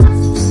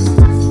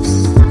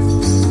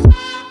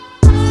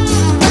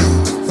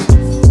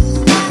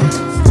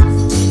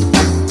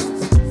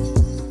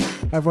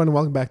everyone.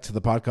 Welcome back to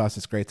the podcast.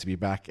 It's great to be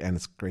back, and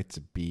it's great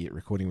to be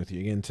recording with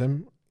you again,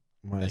 Tim,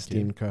 my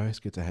esteemed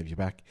co-host. Good to have you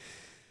back.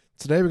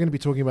 Today, we're going to be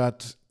talking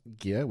about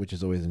gear, which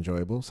is always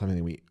enjoyable, something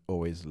that we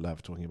always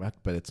love talking about,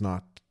 but it's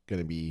not going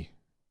to be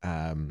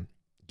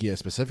gear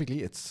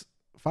specifically. It's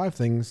 5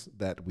 things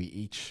that we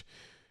each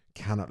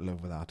cannot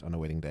live without on a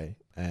wedding day.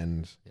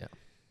 And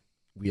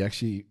we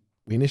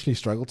initially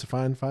struggled to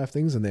find 5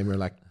 things, and then we're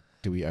like,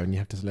 do we only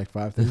have to select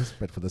 5 things?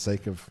 But for the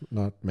sake of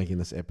not making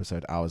this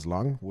episode hours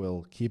long,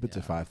 we'll keep it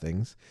to 5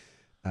 things.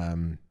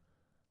 And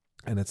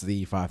it's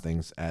the 5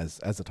 things, as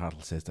the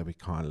title says, that we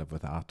can't live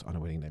without on a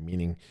wedding day,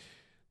 meaning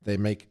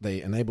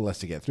they enable us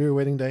to get through a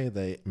wedding day.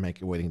 They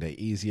make a wedding day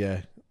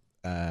easier.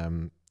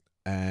 And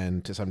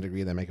to some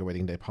degree, they make a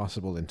wedding day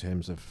possible in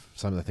terms of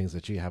some of the things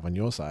that you have on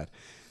your side.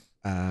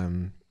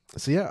 I'll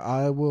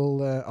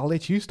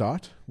let you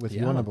start with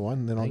your number one,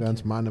 and then I'll go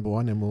into my number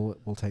one, and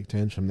we'll take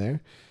turns from there.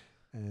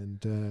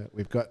 And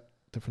we've got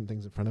different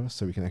things in front of us,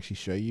 so we can actually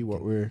show you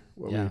what we're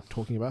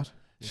talking about.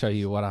 Show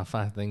you what our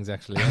 5 things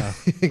actually are.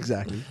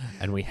 Exactly.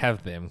 And we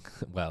have them.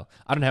 Well,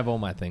 I don't have all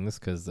my things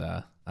because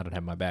I don't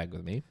have my bag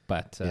with me.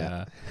 But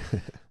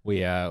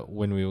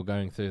when we were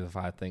going through the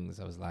 5 things,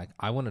 I was like,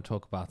 I want to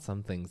talk about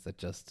some things that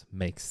just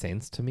make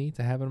sense to me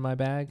to have in my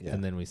bag. Yeah.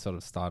 And then we sort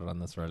of started on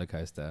this roller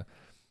coaster.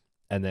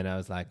 And then I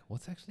was like,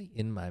 what's actually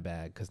in my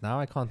bag? Because now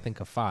I can't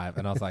think of 5.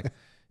 And I was like,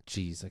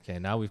 geez, okay,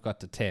 now we've got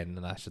to 10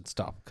 and I should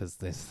stop, because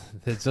there's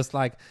just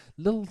like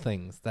little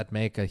things that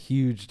make a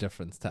huge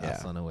difference to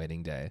us on a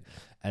wedding day.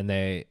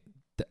 And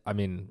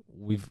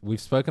we've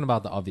spoken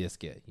about the obvious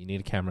gear. You need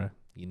a camera,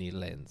 you need a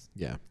lens,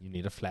 you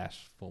need a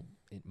flash for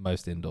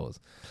most indoors.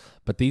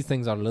 But these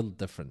things are a little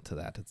different to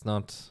that. It's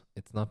not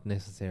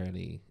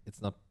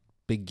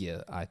big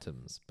gear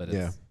items, but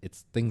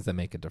it's things that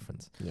make a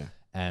difference. Yeah.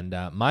 And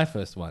my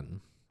first one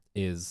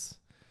is,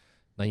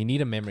 now you need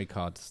a memory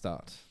card to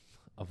start,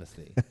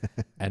 obviously.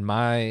 And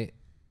my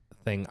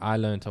thing I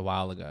learned a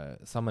while ago,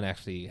 someone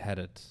actually had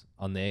it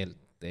on their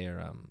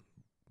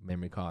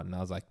memory card, and I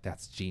was like,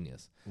 that's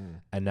genius.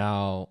 And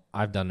now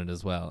I've done it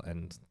as well,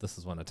 and this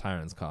is one of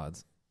Tyron's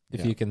cards.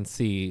 If you can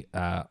see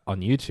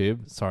on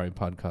YouTube, sorry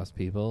podcast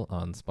people,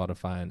 on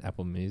Spotify and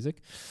Apple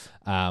Music,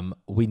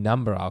 we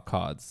number our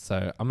cards.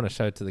 So I'm going to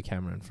show it to the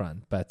camera in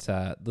front, but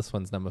this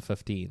one's number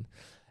 15.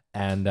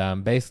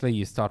 And basically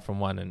you start from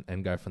 1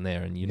 and go from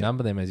there, and you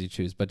number them as you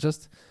choose. But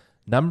just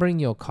numbering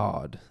your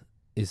card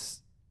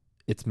it's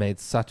made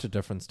such a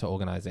difference to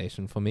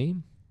organization for me.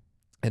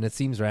 And it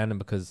seems random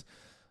because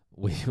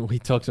we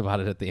talked about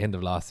it at the end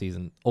of last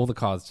season. All the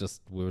cards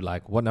we were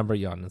like, what number are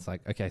you on? And it's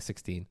like, okay,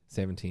 16,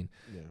 17.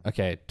 Yeah.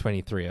 Okay,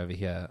 23 over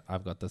here.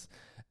 I've got this.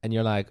 And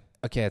you're like,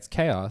 okay, it's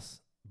chaos.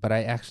 But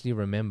I actually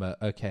remember,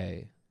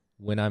 okay,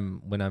 when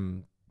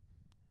I'm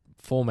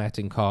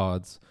formatting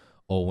cards,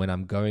 or when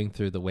I'm going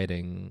through the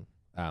wedding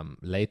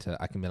later,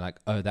 I can be like,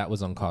 oh, that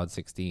was on card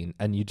 16.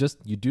 And you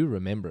do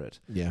remember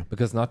it. Yeah.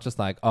 Because not just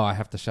like, oh, I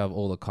have to shove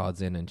all the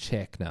cards in and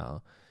check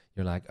now.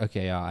 You're like,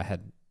 okay,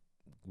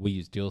 we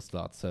use dual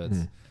slots. So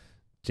it's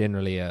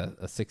generally a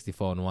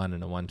 64 in one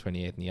and a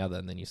 128 in the other.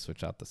 And then you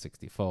switch out the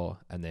 64.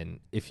 And then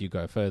if you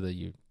go further,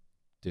 you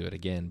do it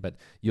again. But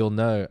you'll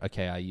know,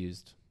 okay, I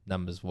used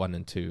numbers 1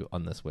 and 2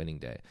 on this wedding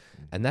day.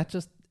 And that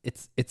just,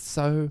 it's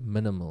so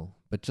minimal.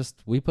 But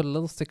just, we put a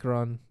little sticker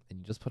on and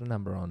you just put a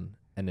number on.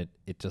 And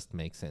it just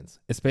makes sense,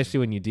 especially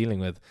when you're dealing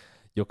with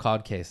your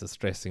card case is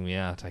stressing me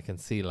out. I can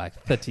see like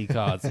 30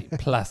 cards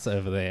plus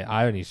over there.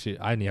 I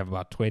only have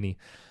about 20,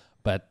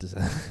 but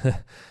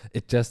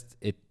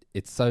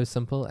it's so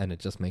simple and it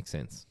just makes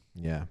sense.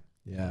 Yeah.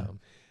 Yeah.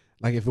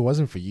 Like if it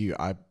wasn't for you,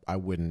 I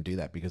wouldn't do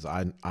that, because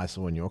I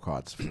saw in your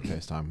cards for the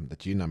first time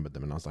that you numbered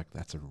them, and I was like,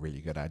 that's a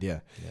really good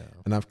idea. Yeah.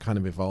 And I've kind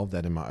of evolved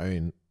that in my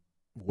own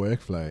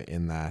workflow,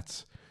 in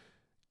that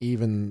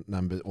even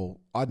numbers or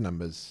odd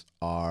numbers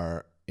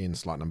are in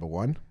slot number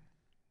 1,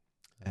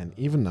 and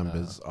even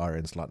numbers are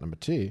in slot number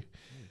 2.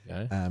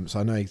 Okay. So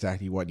I know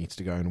exactly what needs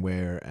to go and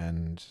where,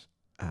 and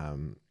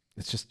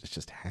it's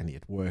just handy.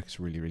 It works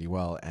really, really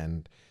well.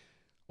 And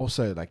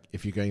also, like,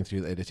 if you're going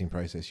through the editing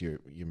process, you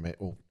may,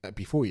 or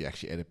before you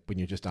actually edit, when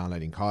you're just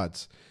downloading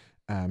cards,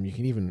 you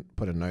can even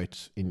put a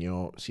note in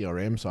your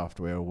CRM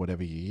software or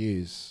whatever you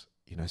use.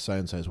 You know, so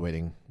and so's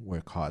wedding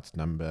were cards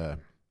number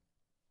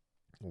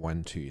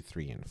 1, 2,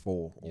 3, and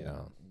 4,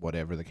 or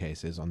whatever the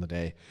case is on the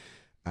day.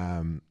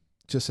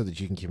 Just so that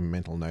you can keep a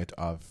mental note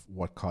of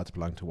what cards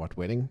belong to what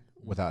wedding,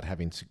 without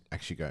having to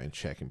actually go and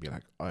check and be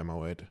like, oh my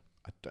word,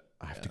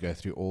 I have to go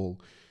through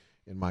all,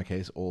 in my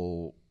case, I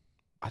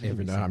don't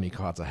even know how many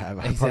cards I have.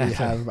 I probably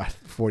have about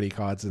 40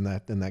 cards in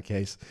that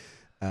case.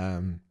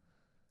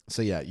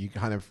 So yeah, you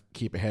kind of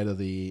keep ahead of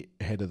the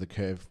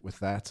curve with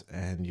that,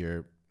 and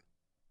you're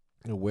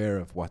aware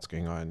of what's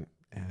going on,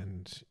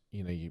 and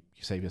you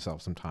save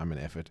yourself some time and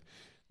effort,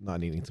 not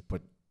needing to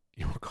put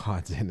your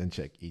cards in and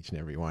check each and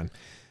every one.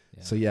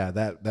 Yeah. So yeah,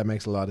 that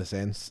makes a lot of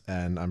sense,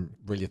 and I'm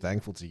really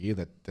thankful to you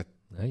that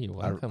no, you're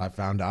welcome. I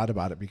found out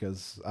about it,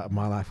 because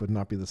my life would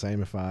not be the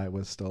same if I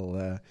was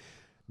still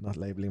not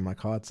labeling my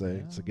cards. So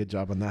it's a good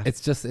job on that.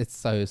 It's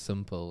so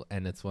simple,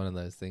 and it's one of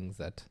those things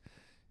that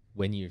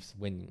when you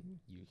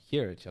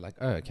hear it, you're like,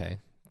 oh, okay,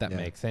 that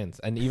makes sense.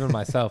 And even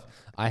myself,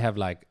 I have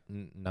like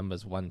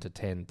numbers 1 to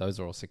 10. Those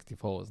are all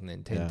 64s, and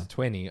then 10 to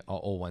 20 are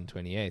all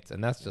 128s,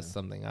 and that's just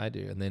something I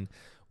do. And then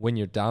when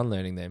you're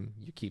downloading them,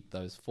 you keep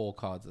those 4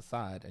 cards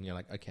aside, and you're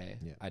like, okay,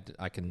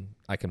 I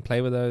can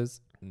play with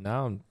those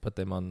now and put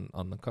them on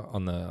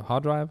the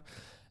hard drive,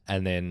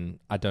 and then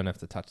I don't have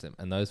to touch them,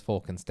 and those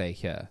 4 can stay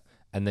here.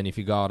 And then if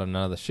you go out on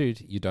another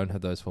shoot, you don't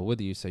have those 4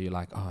 with you, so you're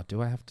like, oh,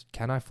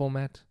 can I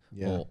format,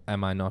 or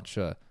am I not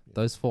sure?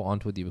 Those 4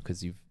 aren't with you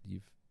because you've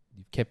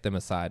kept them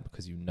aside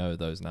because you know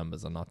those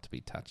numbers are not to be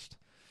touched.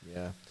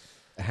 Yeah.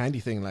 A handy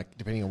thing, like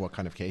depending on what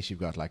kind of case you've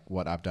got, like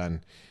what I've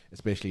done,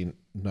 especially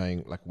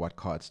knowing like what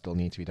cards still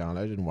need to be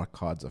downloaded and what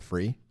cards are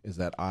free, is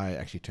that I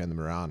actually turn them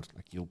around.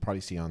 Like you'll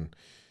probably see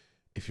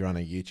if you're on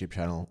a YouTube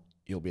channel,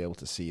 you'll be able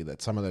to see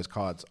that some of those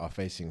cards are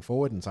facing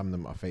forward and some of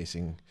them are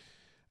facing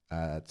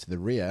to the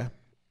rear.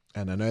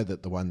 And I know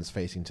that the ones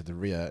facing to the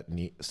rear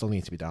still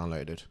need to be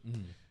downloaded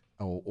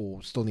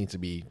or still need to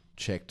be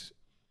checked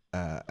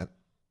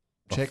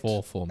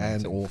before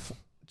formatting.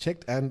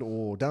 Checked and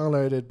or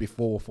downloaded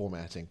before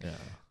formatting.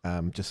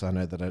 Just so I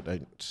know that I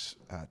don't,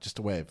 just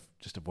a way of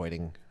just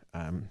avoiding,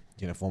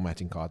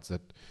 formatting cards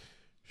that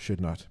should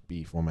not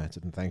be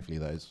formatted. And thankfully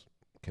those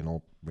can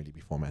all really be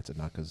formatted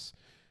now, because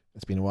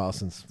it's been a while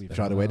since we've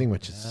tried a wedding,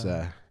 which is,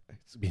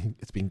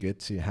 it's been good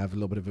to have a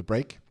little bit of a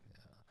break.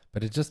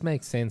 But it just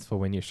makes sense for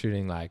when you're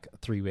shooting like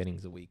 3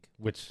 weddings a week,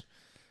 which,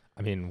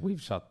 I mean, we've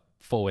shot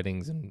 4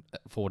 weddings in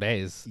 4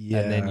 days,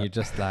 and then you're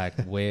just like,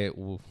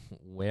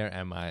 where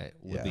am I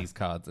with these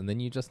cards? And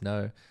then you just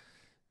know.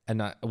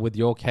 And with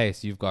your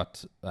case, you've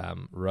got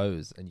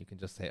rows, and you can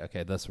just say,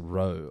 okay, this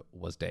row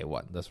was day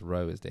 1, this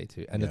row is day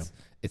 2, and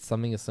it's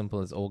something as simple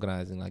as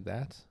organizing like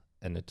that,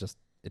 and it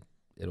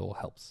all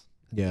helps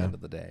at the end of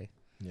the day.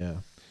 Yeah.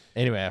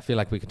 Anyway, I feel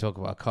like we could talk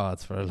about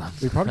cards for a long time.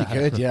 We probably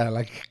could, yeah.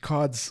 Like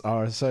cards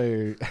are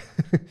they're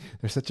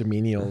such a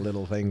menial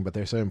little thing, but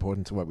they're so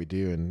important to what we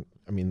do. And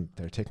I mean,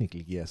 they're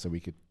technically gear, so we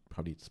could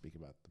probably speak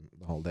about them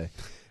the whole day,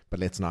 but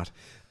let's not.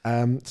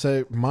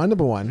 So my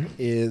number 1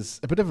 is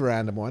a bit of a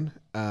random one.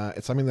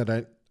 It's something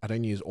that I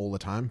don't use all the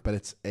time, but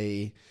it's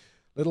a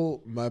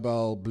little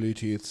mobile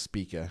Bluetooth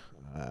speaker.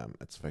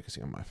 It's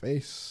focusing on my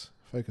face.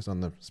 Focus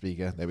on the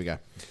speaker. There we go.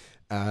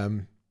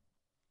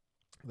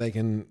 They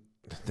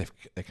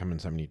come in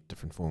so many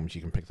different forms.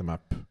 You can pick them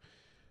up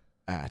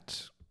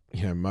at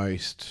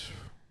most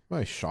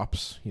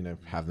shops.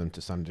 Have them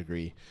to some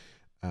degree.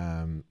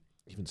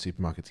 Even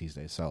supermarkets these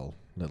days sell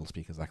little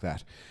speakers like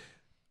that.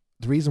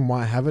 The reason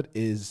why I have it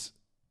is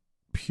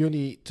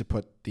purely to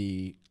put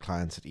the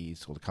clients at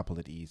ease, or the couple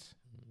at ease,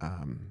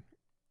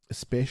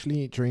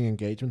 especially during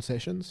engagement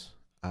sessions.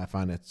 I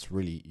find it's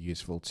really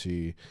useful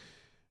to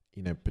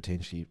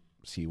potentially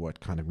see what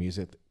kind of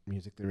music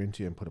they're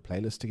into and put a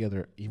playlist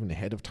together even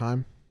ahead of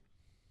time.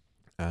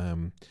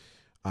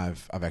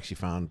 I've actually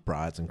found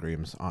brides and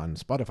grooms on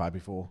Spotify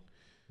before,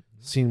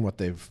 seen what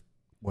they've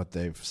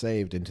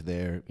saved into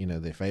their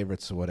their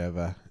favorites or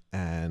whatever,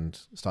 and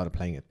started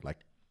playing it like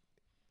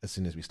as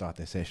soon as we start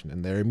their session,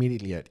 and they're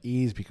immediately at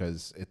ease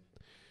because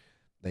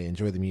they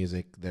enjoy the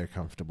music, they're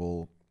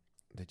comfortable,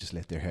 they just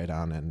let their hair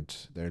down,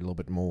 and they're a little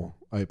bit more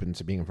open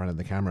to being in front of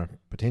the camera,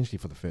 potentially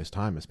for the first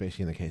time,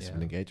 especially in the case of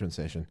an engagement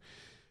session.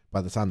 By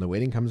the time the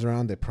wedding comes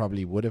around, they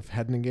probably would have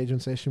had an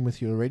engagement session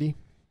with you already,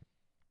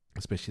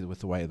 especially with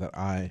the way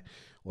that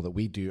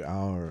we do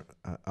our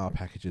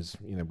packages.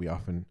 We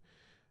often,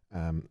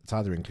 it's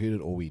either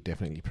included or we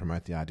definitely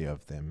promote the idea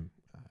of them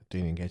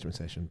doing an engagement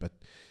session. But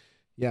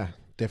yeah,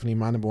 definitely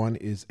my number 1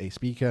 is a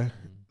speaker.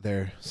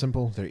 They're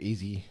simple, they're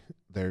easy,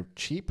 they're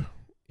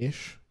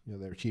cheap-ish.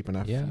 They're cheap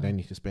enough. You don't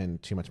need to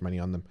spend too much money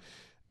on them.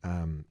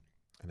 And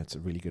it's a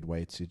really good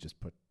way to just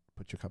put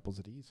your couples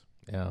at ease.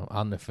 Yeah,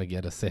 I'll never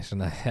forget a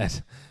session I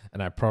had,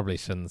 and I probably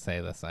shouldn't say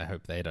this. I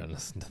hope they don't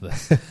listen to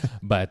this.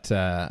 But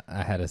I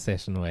had a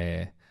session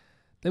where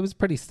it was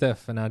pretty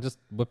stiff, and I just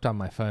whipped out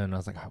my phone. I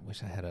was like, I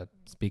wish I had a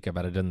speaker,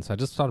 but I didn't. So I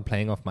just started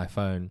playing off my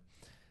phone.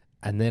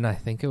 And then I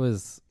think it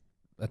was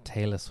a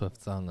Taylor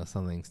Swift song or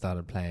something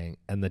started playing,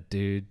 and the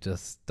dude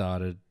just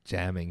started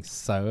jamming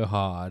so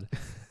hard.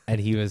 And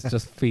he was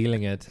just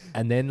feeling it.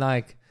 And then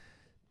like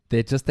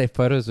their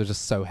photos were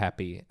just so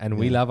happy. And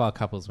we love our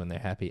couples when they're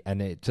happy. And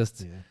they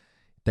just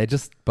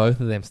both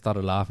of them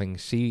started laughing.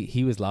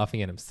 He was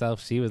laughing at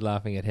himself. She was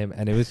laughing at him.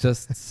 And it was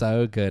just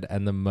so good.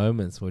 And the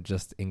moments were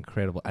just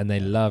incredible. And they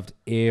loved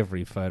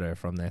every photo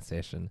from that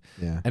session.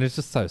 Yeah. And it's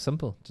just so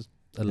simple. Just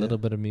a little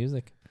bit of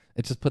music.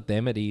 It just put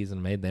them at ease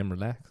and made them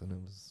relax. And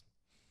it was...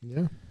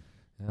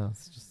 Yeah,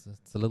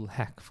 it's a little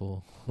hack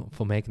for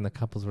making the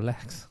couples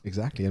relax.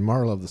 Exactly. And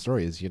moral of the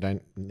story is you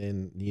don't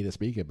need a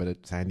speaker, but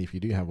it's handy if you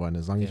do have one.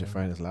 As long as your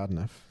phone is loud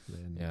enough,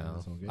 then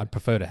it's all good. I'd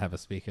prefer to have a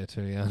speaker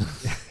too. Yeah,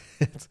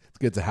 it's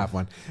good to have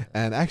one.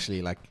 And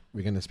actually, like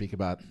we're going to speak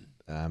about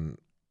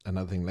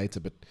another thing later,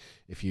 but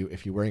if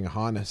you're wearing a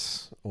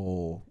harness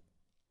or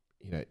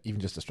even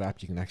just a strap,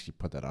 you can actually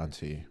put that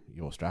onto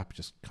your strap.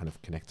 Just kind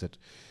of connect it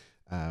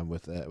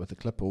with a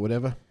clip or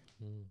whatever,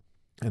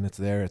 and it's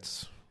there.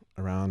 It's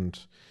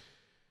around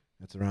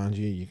It's around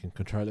you. You can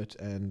control it,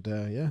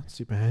 and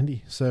super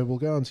handy. So we'll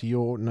go on to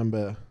your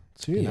number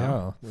 2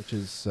 now, which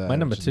is my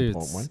number 2.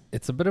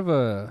 It's a bit of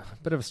a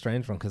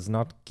strange one because it's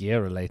not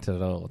gear related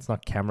at all. It's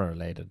not camera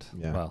related.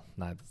 Yeah. Well,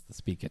 neither's the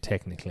speaker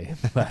technically,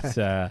 but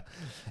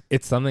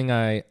it's something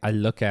I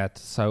look at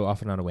so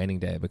often on a wedding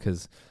day,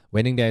 because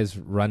wedding days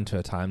run to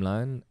a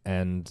timeline,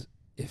 and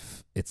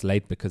if it's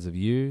late because of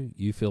you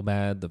feel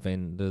bad. The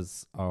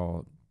vendors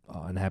are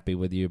unhappy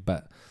with you,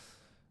 but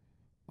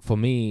for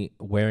me,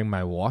 wearing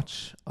my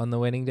watch on the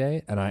wedding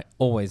day, and I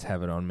always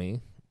have it on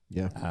me.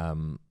 Yeah.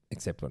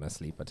 Except when I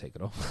sleep, I take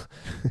it off.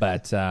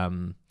 But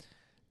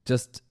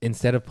just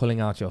instead of pulling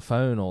out your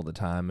phone all the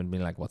time and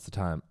being like, what's the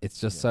time? It's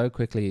just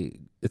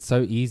it's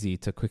so easy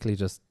to quickly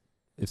just,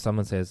 if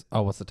someone says,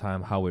 oh, what's the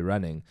time? How are we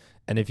running?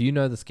 And if you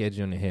know the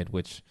schedule in your head,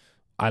 which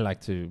I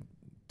like to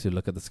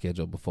look at the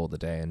schedule before the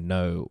day and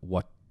know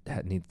what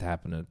needs to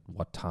happen at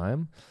what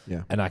time.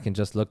 Yeah. And I can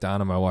just look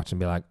down at my watch and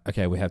be like,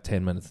 okay, we have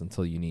 10 minutes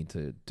until you need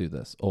to do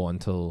this, or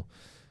until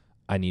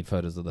I need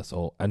photos of this,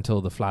 or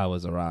until the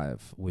flowers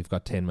arrive, we've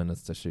got 10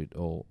 minutes to shoot,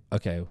 or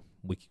okay,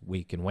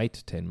 we can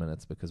wait 10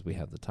 minutes because we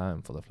have the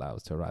time for the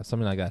flowers to arrive,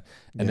 something like that.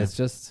 And it's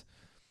just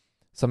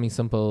something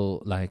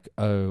simple like,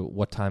 oh,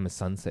 what time is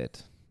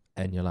sunset?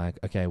 And you're like,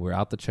 okay, we're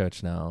out the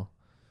church now,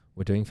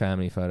 we're doing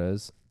family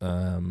photos.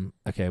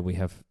 Okay, we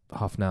have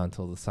half an hour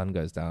until the sun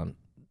goes down.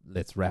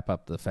 Let's wrap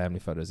up the family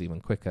photos even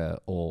quicker,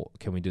 or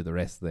can we do the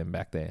rest of them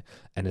back there?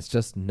 And it's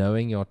just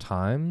knowing your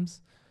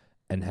times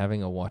and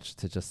having a watch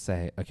to just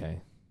say,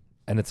 okay.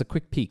 And it's a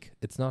quick peek.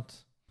 It's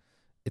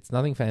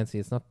nothing fancy.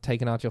 It's not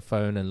taking out your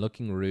phone and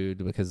looking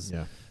rude, because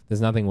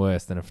there's nothing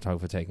worse than a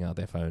photographer taking out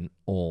their phone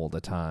all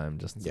the time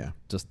just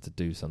to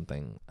do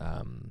something,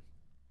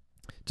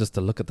 just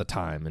to look at the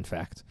time, in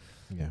fact.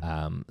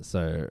 Yeah.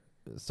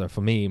 So for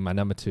me, my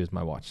number 2 is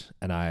my watch,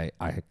 and I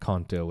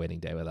can't do a wedding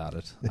day without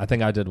it. I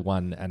think I did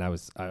one, and I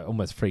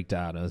almost freaked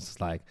out. I was just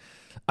like,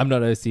 I'm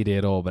not OCD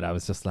at all, but I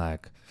was just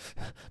like,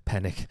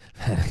 panic.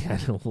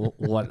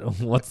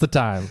 What's the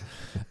time?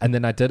 And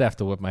then I did have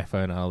to whip my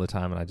phone out all the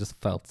time, and I just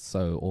felt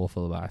so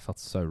awful about it. I felt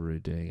so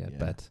rude doing it. Yeah.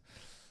 But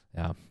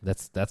yeah,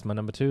 that's my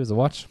number 2 is a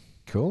watch.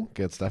 Cool,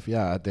 good stuff.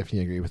 Yeah, I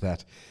definitely agree with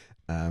that.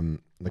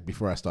 Like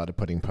before I started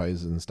putting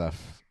poses and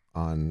stuff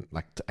on,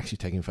 like actually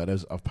taking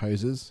photos of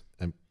poses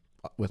and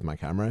with my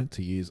camera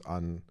to use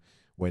on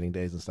wedding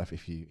days and stuff,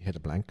 if you hit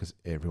a blank, because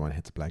everyone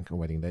hits a blank on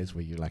wedding days,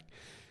 where you're like,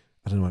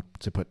 I don't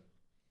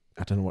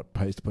know what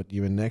pose to put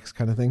you in next,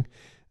 kind of thing.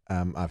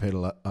 I've heard a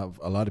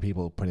lot of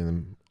people putting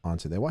them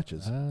onto their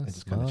watches and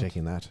just kind of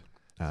checking that,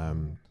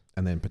 and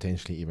then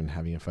potentially even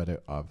having a photo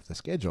of the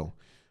schedule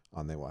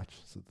on their watch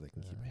so that they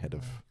can keep ahead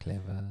of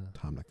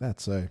time like that.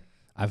 So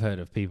I've heard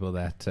of people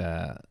that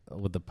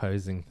with the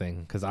posing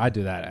thing, because I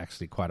do that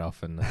actually quite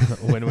often.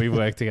 When we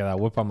work together, I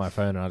whip on my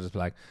phone and I'll just be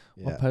like,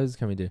 what pose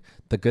can we do?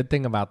 The good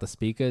thing about the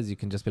speakers, you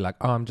can just be like,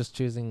 oh, I'm just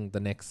choosing the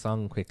next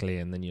song quickly,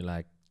 and then you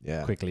like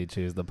quickly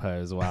choose the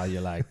pose while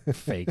you're like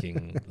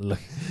faking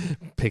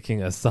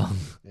picking a song.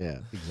 Yeah,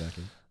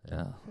 exactly.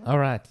 Yeah. All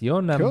right,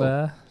 your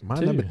number My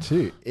number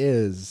 2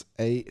 is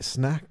a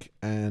snack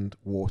and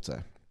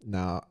water.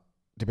 Now,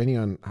 depending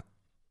on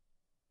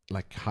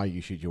like how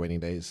you shoot your wedding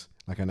days,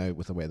 like I know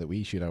with the way that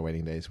we shoot our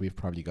wedding days, we're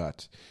probably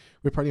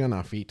on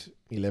our feet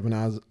 11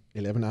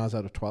 hours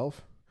out of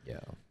 12. Yeah.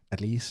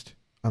 At least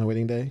on a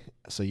wedding day.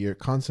 So you're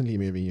constantly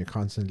moving, you're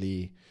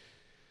constantly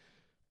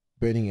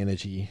burning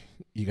energy.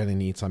 You're going to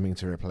need something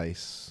to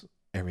replace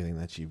everything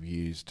that you've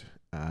used.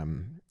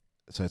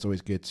 So it's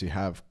always good to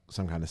have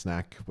some kind of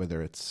snack,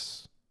 whether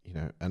it's,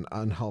 an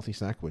unhealthy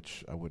snack,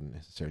 which I wouldn't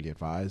necessarily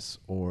advise,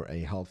 or a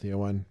healthier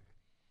one.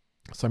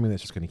 Something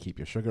that's just going to keep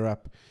your sugar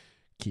up,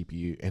 keep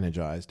you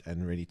energized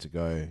and ready to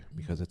go,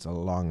 because it's a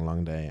long,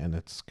 long day, and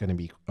it's going to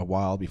be a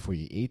while before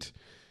you eat.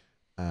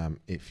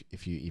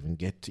 If you even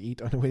get to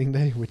eat on a wedding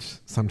day, which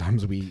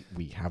sometimes we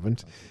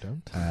haven't.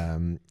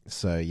 Don't.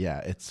 So yeah,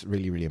 it's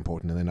really, really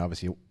important. And then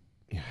obviously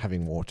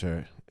having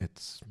water,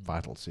 it's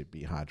vital to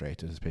be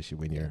hydrated, especially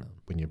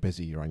when you're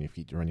busy, you're on your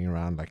feet, you're running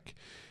around like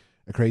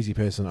a crazy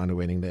person on a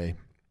wedding day.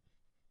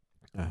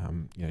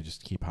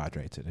 Just keep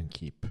hydrated and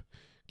keep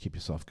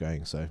yourself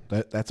going. So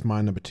that's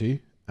my number 2.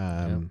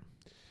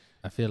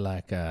 I feel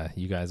like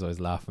you guys always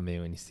laugh at me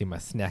when you see my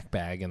snack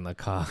bag in the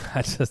car.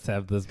 I just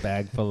have this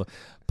bag full of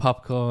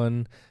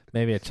popcorn,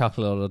 maybe a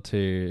chocolate or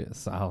 2.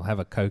 So I'll have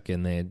a Coke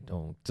in there,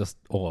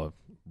 or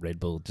Red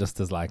Bull, just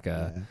as like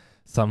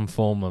some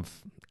form of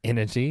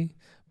energy.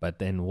 But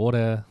then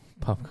water,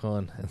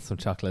 popcorn, and some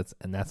chocolates,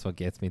 and that's what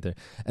gets me through.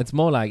 It's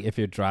more like if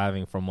you're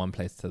driving from one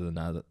place to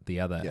the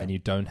other, and you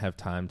don't have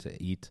time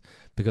to eat,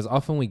 because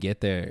often we get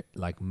there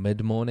like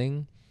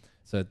mid-morning,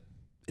 so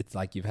it's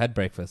like you've had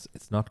breakfast.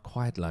 It's not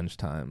quite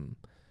lunchtime,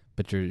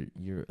 but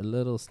you're a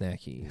little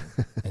snacky,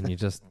 and you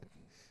just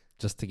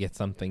to get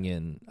something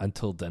in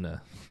until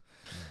dinner.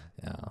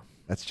 Yeah,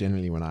 that's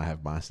generally when I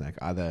have my snack,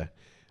 either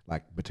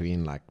like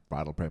between like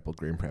bridal prep or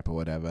groom prep or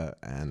whatever,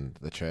 and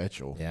the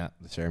church or the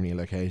ceremony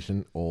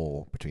location,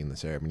 or between the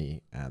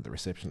ceremony and the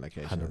reception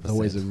location. 100%. It's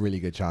always a really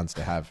good chance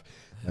to have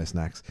those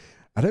snacks.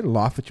 I don't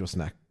laugh at your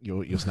snack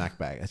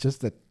bag. It's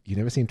just that you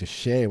never seem to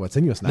share what's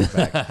in your snack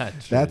bag.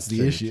 That's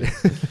the issue.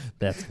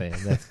 That's fair.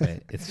 That's fair.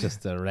 It's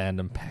just a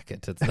random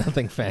packet. It's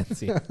nothing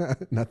fancy.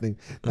 nothing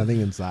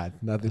inside.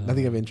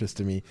 Nothing of interest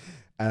to me.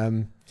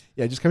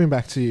 Just coming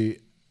back to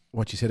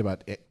what you said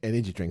about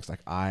energy drinks.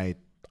 Like I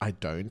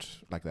don't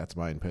like. That's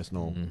my own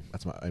personal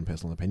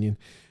opinion.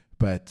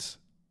 But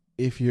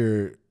if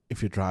you're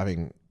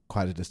driving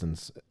quite a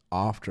distance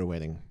after a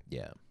wedding,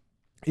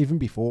 even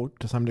before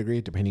to some degree,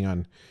 depending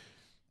on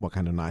what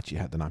kind of night you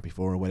had the night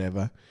before or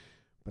whatever,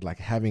 but like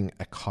having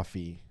a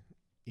coffee,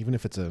 even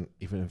if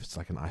it's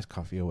like an iced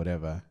coffee or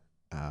whatever,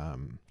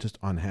 just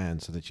on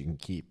hand so that you can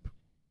keep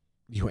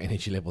your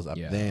energy levels up.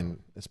 Then,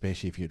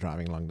 especially if you're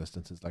driving long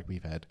distances like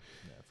we've had.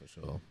 Yeah, for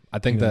sure. I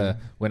think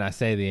when I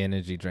say the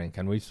energy drink,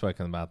 and we've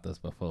spoken about this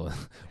before,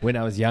 when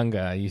I was younger,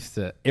 I used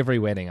to, every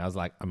wedding, I was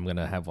like, I'm going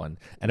to have one.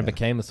 And it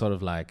became a sort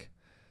of like,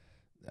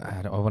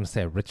 I want to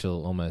say a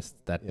ritual almost,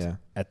 that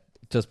at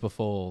just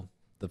before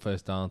the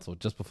first dance or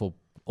just before,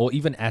 or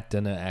even at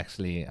dinner,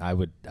 actually, I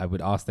would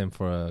ask them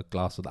for a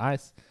glass with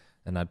ice,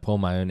 and I'd pour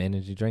my own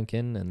energy drink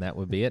in, and that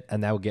would be it.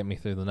 And that would get me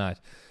through the night.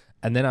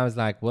 And then I was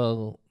like,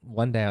 well,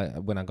 one day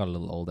when I got a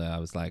little older, I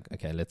was like,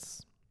 okay,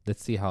 let's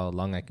see how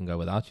long I can go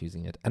without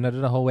using it. And I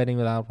did a whole wedding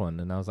without one.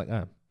 And I was like,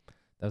 oh,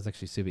 that was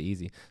actually super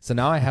easy. So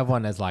now I have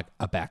one as like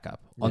a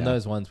backup on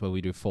those ones where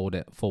we do four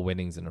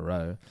weddings in a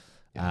row.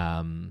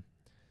 Yeah.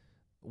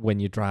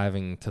 When you're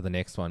driving to the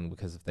next one,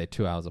 because if they're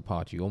 2 hours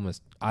apart,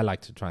 I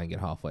like to try and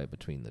get halfway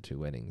between the two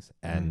weddings.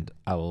 And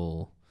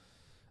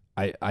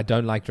I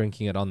don't like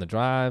drinking it on the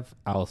drive.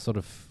 I'll sort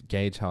of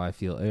gauge how I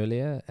feel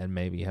earlier and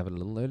maybe have it a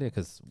little earlier,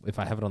 because if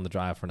I have it on the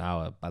drive for an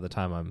hour, by the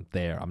time I'm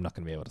there, I'm not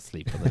going to be able to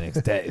sleep for the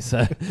next day.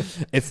 So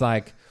it's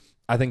like,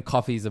 I think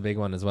coffee is a big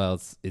one as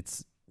well.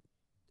 It's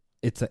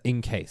an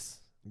in case.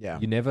 Yeah.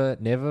 You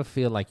never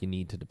feel like you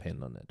need to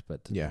depend on it,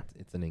 but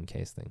it's an in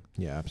case thing.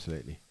 Yeah,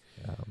 absolutely.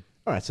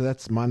 All right, so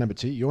that's my number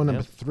 2. Your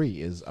number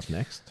 3 is up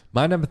next.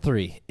 My number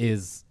 3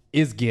 is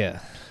gear.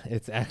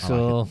 It's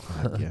actual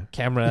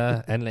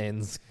camera and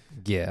lens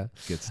gear.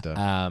 Good stuff.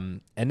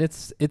 And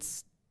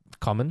it's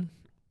common.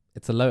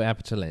 It's a low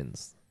aperture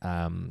lens.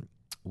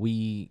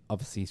 We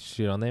obviously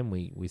shoot on them.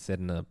 We said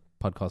in a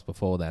podcast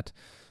before that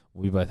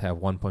we both have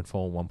 1.4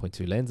 and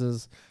 1.2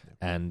 lenses,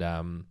 and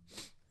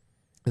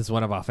this is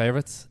one of our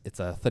favorites. It's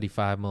a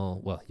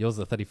 35mm. Well, yours is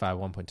a 35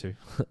 1.2.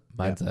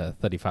 Mine's a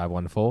 35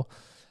 1.4.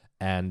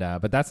 And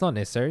but that's not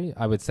necessary.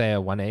 I would say a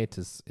 1.8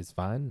 is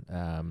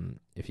fine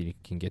if you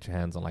can get your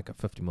hands on like a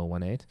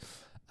 50mm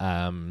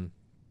 1.8.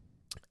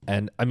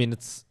 And I mean,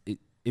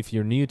 if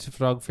you're new to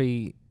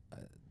photography,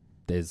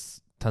 there's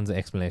tons of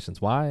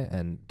explanations why.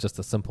 And just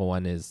a simple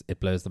one is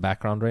it blurs the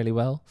background really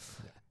well,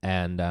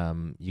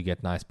 and you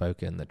get nice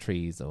bokeh in the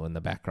trees or in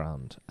the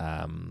background,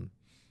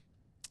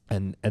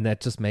 and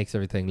that just makes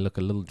everything look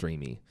a little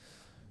dreamy.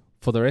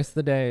 For the rest of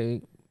the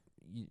day,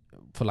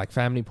 for like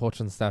family portraits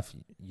and stuff,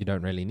 you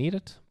don't really need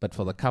it. But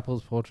for the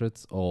couples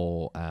portraits,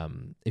 or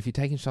if you're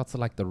taking shots of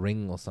like the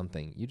ring or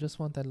something, you just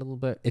want that little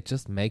bit. It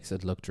just makes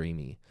it look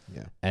dreamy.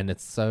 Yeah. And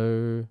it's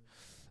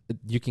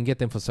you can get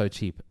them for so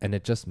cheap, and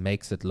it just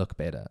makes it look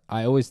better.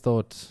 I always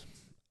thought,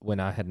 when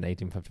I had an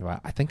 1855,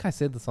 I think I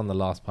said this on the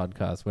last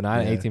podcast, when I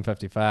had an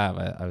 1855,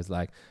 I was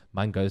like,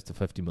 mine goes to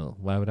 50mm.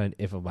 Why would I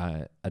ever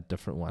buy a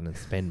different one and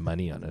spend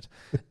money on it?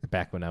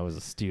 Back when I was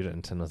a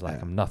student and was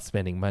like, I'm not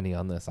spending money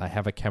on this. I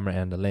have a camera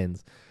and a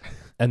lens.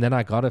 And then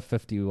I got a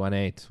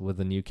 50-1.8 with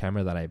the new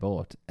camera that I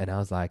bought. And I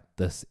was like,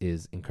 this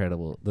is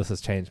incredible. This has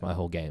changed my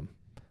whole game.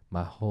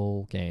 My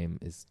whole game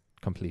is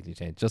completely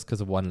changed just because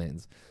of one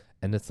lens.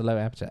 And it's a low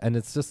aperture. And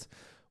it's just,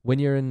 when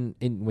you're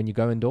when you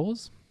go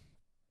indoors,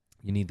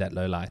 you need that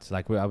low light.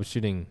 Like I was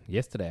shooting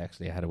yesterday,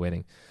 actually. I had a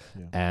wedding,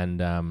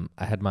 and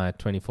I had my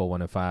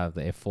 24-105,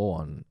 the f4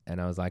 on, and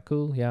I was like,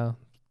 cool,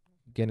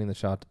 getting the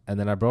shot. And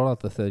then I brought out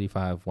the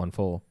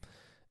 35-1.4,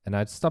 and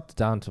I stopped it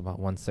down to about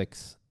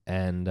 1.6,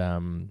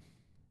 and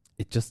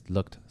it just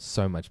looked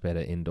so much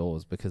better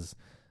indoors because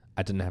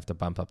I didn't have to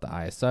bump up the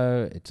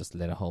ISO. It just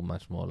let a whole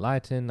much more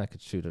light in. I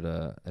could shoot at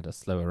a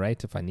slower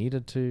rate if I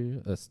needed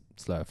to, a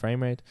slower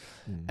frame rate,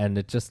 and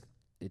it just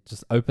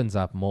opens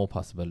up more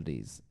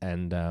possibilities.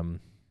 And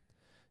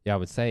I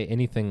would say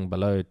anything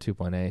below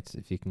 2.8,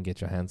 if you can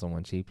get your hands on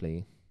one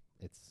cheaply,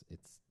 it's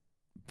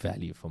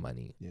value for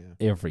money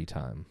every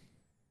time.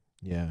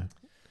 Yeah.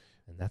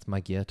 And that's my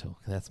gear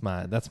talk. That's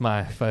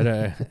my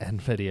photo and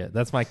video.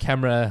 That's my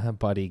camera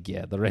body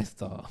gear. The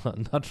rest are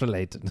not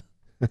related.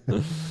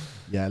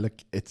 Yeah,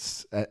 look,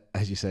 it's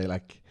as you say,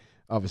 like,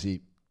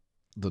 obviously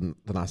the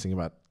nice thing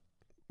about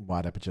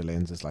wide aperture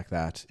lenses like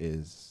that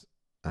is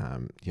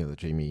the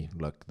dreamy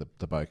look,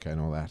 the bokeh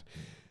and all that.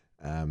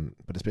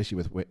 But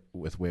especially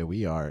with where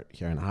we are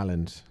here in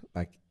Ireland,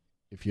 like,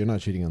 if you're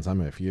not shooting in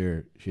summer, if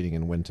you're shooting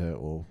in winter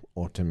or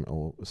autumn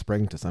or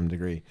spring to some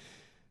degree,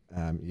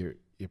 you're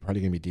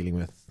probably going to be dealing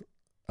with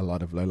a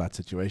lot of low light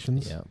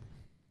situations.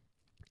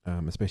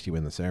 Yeah. Especially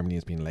when the ceremony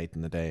has been late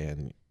in the day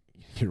and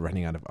you're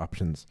running out of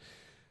options.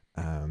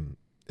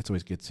 It's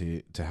always good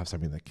to have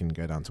something that can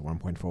go down to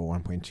 1.4,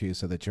 1.2,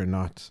 so that you're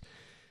not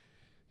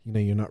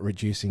you're not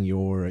reducing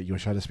your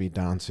shutter speed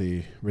down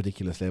to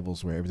ridiculous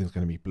levels where everything's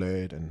going to be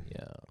blurred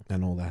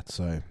and all that.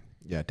 So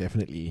yeah,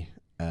 definitely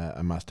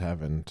a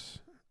must-have, and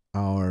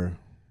our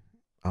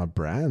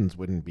brands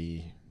wouldn't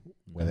be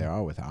where they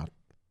are without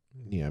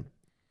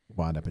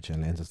wide aperture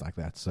lenses like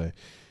that. So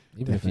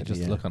even if you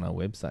just look on our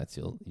websites,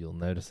 you'll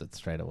notice it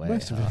straight away.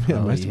 Most of our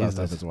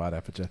stuff is wide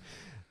aperture,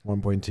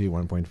 1.2,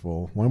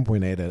 1.4,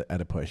 1.8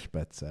 at a push.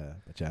 But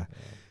yeah.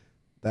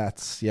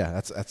 That's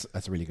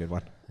a really good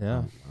one.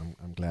 Yeah,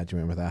 I'm glad you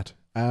went with that.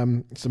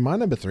 So my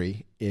number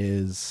 3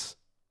 is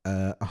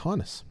a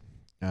harness,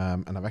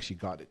 and I've actually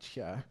got it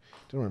here.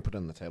 Don't want to put it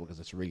on the table because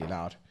it's really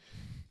loud.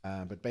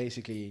 But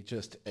basically,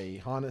 just a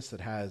harness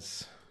that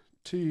has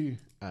 2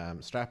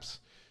 straps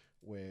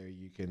where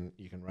you can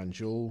run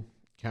dual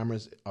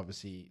cameras.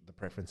 Obviously, the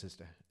preference is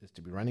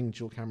to be running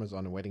dual cameras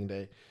on a wedding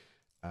day.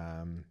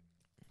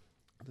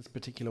 This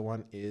particular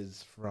one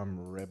is from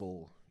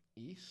Rebel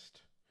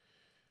East.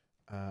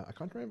 I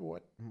can't remember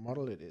what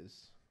model it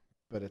is,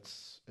 but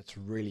it's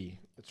really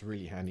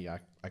handy. I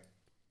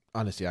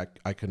honestly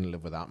I couldn't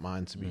live without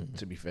mine,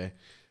 to be fair.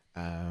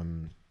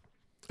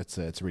 It's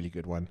a really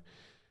good one,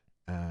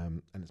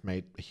 and it's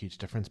made a huge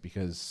difference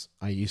because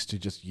I used to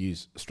just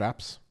use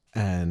straps,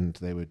 and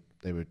they were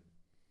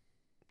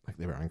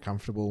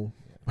uncomfortable.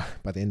 Yeah.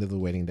 By the end of the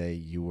wedding day,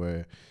 you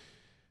were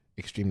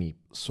extremely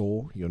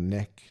sore. Your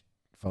neck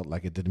felt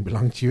like it didn't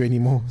belong to you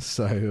anymore.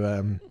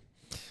 So.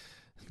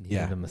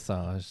 A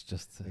massage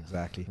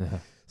exactly. Yeah.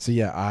 So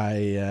yeah,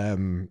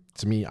 I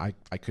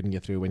couldn't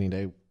get through a wedding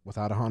day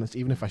without a harness.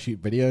 Even if I shoot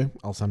video,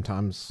 I'll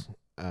sometimes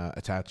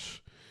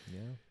attach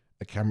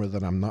a camera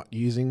that I'm not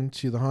using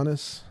to the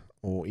harness,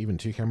 or even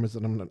 2 cameras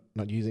that I'm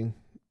not using,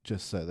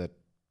 just so that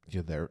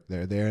they're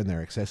there and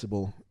they're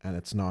accessible, and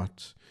it's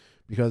not,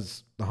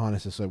 because the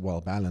harness is so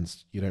well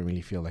balanced, you don't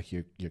really feel like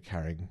you're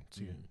carrying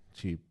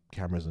 2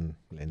 cameras and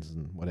lenses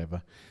and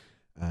whatever.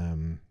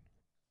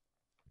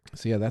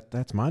 So yeah,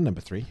 that's my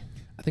number 3.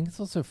 I think it's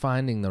also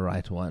finding the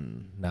right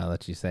one, now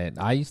that you say it.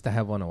 I used to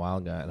have one a while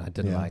ago, and I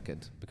didn't like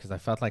it because I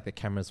felt like the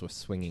cameras were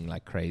swinging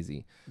like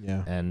crazy.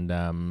 Yeah. And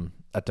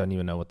I don't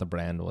even know what the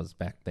brand was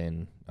back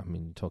then. I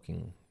mean,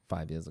 talking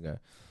 5 years ago.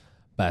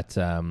 But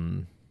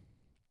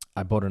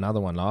I bought another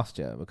one last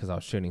year because I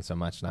was shooting so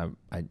much, and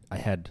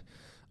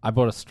I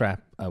bought a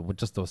strap with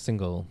just a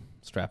single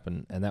strap,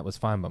 and that was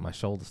fine, but my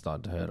shoulder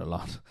started to hurt a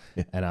lot.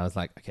 Yeah. And I was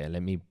like, okay,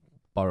 let me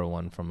borrow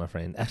one from my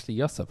friend Ashley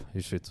Yosip,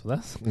 who shoots with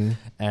us,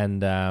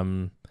 and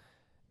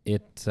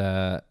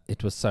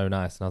it was so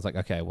nice, and I was like,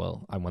 okay,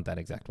 well, I want that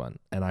exact one,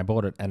 and I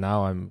bought it, and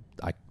now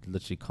I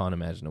literally can't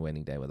imagine a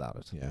wedding day without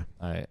it. Yeah,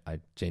 I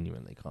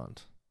genuinely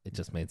can't. It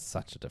just made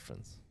such a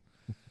difference.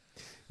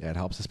 Yeah, it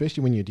helps,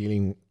 especially when you're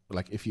dealing,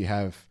 like if you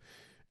have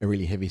a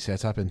really heavy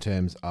setup in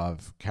terms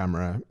of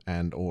camera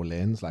and or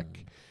lens,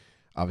 like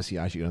obviously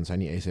I shoot on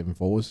Sony A7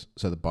 IVs,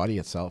 so the body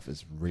itself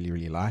is really,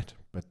 really light,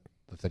 but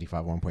the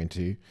 35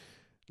 1.2,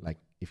 like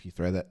if you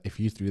threw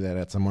that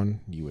at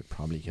someone, you would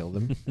probably kill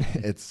them.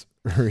 It's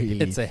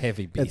a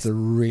heavy beast. It's a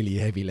really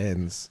heavy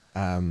lens.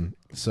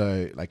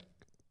 So like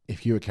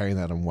if you were carrying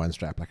that on one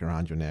strap, like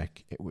around your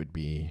neck, it would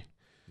be,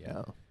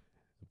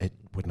 it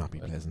would not be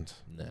pleasant.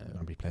 No, it would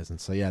not be pleasant.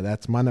 So yeah,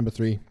 that's my number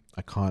 3.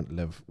 I can't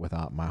live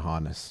without my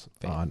harness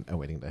on a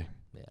wedding day.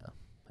 Yeah.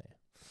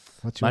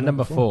 What's your my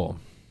number 4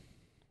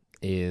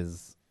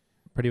 is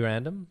pretty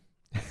random.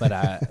 But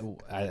I,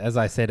 as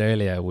I said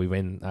earlier, I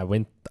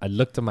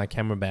looked at my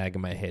camera bag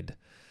in my head,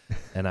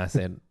 and I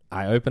said,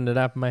 I opened it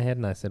up in my head,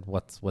 and I said,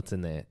 what's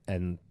in there?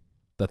 And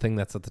the thing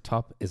that's at the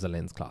top is a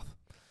lens cloth.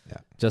 Yeah.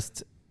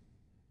 Just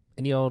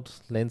any old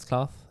lens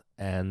cloth.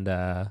 And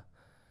the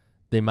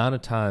amount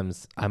of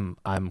times I'm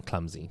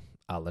clumsy,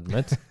 I'll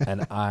admit,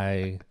 and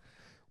I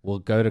will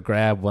go to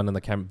grab one of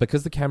the camera,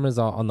 because the cameras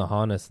are on the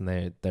harness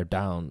and they're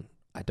down.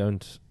 I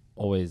don't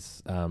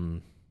always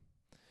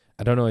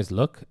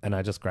look, and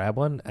I just grab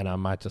one, and I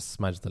might just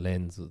smudge the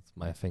lens with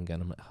my finger,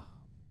 and I'm like,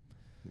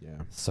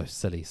 yeah, so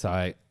silly. So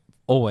I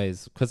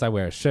always, because I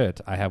wear a shirt,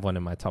 I have one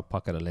in my top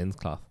pocket, a lens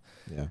cloth.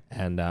 Yeah.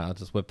 And I'll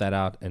just whip that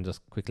out and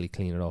just quickly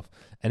clean it off.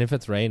 And if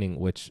it's raining,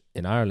 which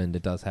in Ireland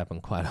it does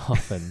happen quite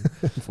often,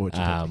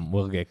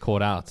 we'll get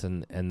caught out,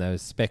 and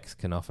those specks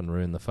can often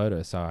ruin the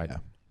photo. So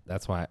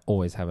that's why I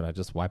always have it. I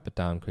just wipe it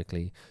down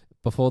quickly.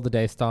 Before the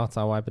day starts,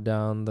 I wipe it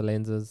down, the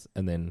lenses,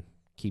 and then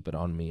keep it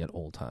on me at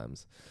all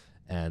times.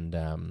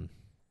 And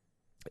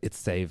it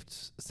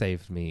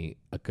saved me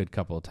a good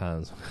couple of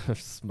times when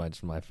I've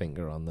smudged my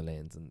finger on the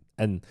lens,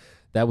 and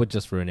that would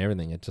just ruin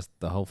everything. It just,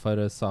 the whole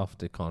photo is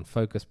soft, it can't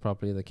focus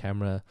properly, the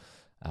camera.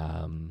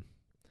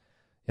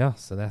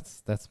 So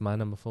that's my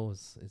number 4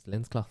 is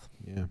lens cloth.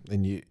 Yeah,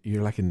 and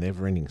you're like a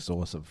never-ending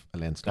source of a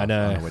lens cloth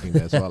on a wedding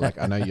day as well. Like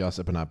I know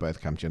Josip and I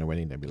both come to you on a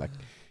wedding day and be like,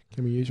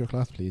 can we use your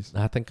cloth, please?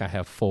 I think I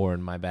have 4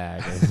 in my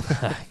bag,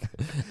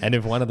 and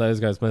if one of those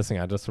goes missing,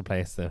 I just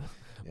replace them.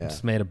 I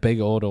just made a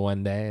big order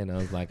one day, and I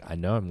was like, I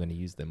know I'm going to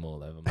use them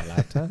all over my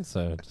lifetime,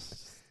 so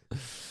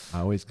I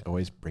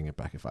always bring it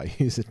back if I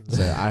use it.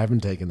 So I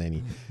haven't taken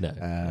any. No.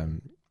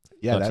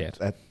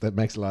 That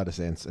makes a lot of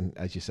sense. And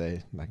as you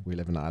say, like we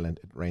live in Ireland,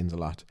 it rains a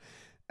lot,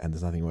 And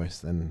there's nothing worse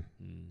than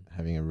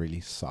having a really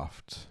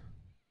soft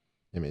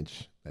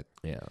image that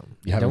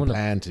you haven't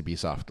planned to be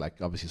soft.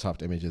 Like obviously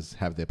soft images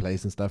have their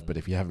place and stuff, but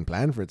if you haven't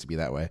planned for it to be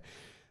that way,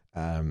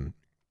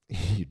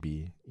 you'd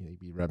be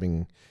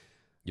rubbing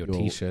your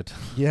t-shirt.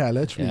 Yeah,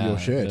 literally your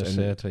shirt. Your and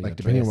shirt or like your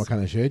depending dress. on what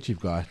kind of shirt you've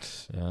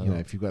got, Yeah.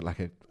 if you've got like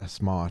a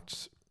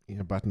smart,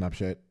 button-up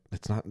shirt,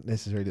 it's not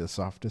necessarily the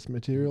softest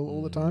material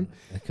all the time.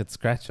 It could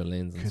scratch your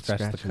lens and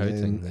scratch the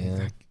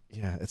coating.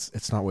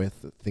 It's not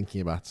worth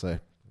thinking about. So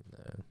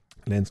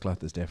lens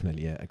cloth is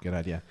definitely a good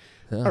idea.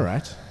 All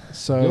right.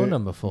 So your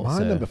number 4.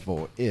 My number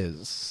 4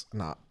 is,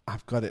 now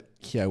I've got it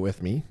here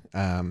with me.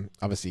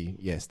 Obviously,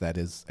 yes, that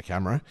is a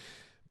camera,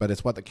 but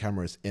it's what the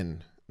camera is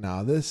in.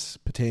 Now, this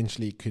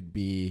potentially could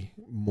be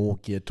more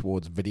geared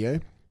towards video,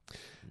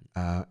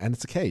 and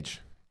it's a cage.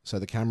 So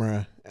the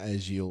camera,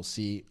 as you'll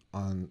see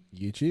on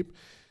YouTube,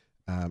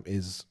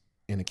 is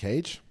in a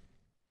cage.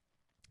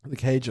 The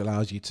cage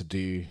allows you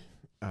to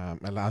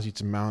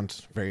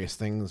mount various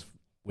things,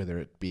 whether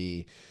it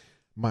be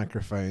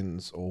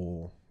microphones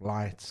or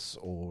lights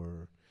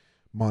or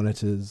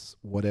monitors,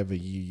 whatever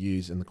you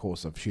use in the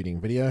course of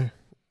shooting video.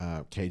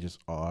 Cages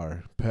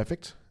are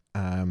perfect.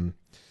 But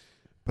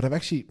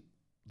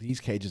these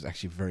cages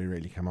actually very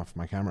rarely come off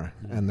my camera.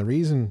 And the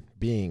reason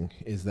being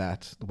is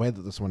that the way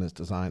that this one is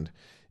designed,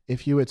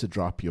 if you were to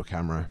drop your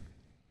camera,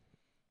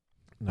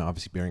 now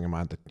obviously bearing in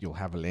mind that you'll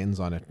have a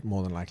lens on it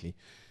more than likely,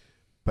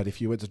 but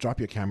if you were to drop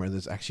your camera,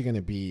 there's actually going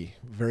to be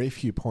very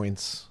few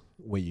points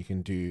where you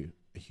can do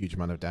a huge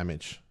amount of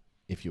damage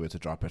if you were to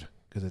drop it,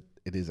 because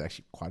it is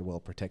actually quite well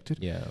protected.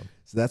 Yeah.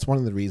 So that's one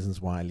of the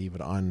reasons why I leave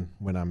it on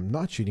when I'm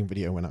not shooting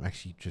video, when I'm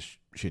actually just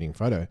shooting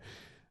photo.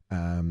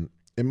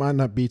 It might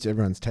not be to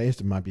everyone's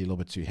taste. It might be a little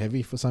bit too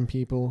heavy for some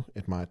people.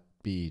 It might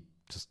be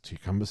just too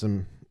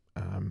cumbersome.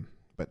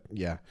 But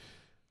yeah,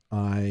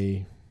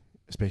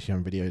 especially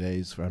on video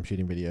days where I'm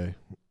shooting video,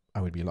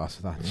 I would be lost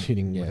without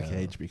shooting with a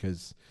cage,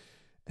 because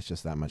it's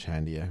just that much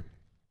handier.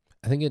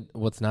 I think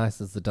what's nice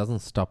is it doesn't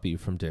stop you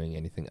from doing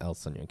anything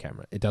else on your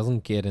camera. It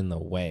doesn't get in the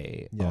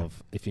way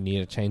of, if you need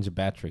to change a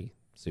battery,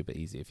 super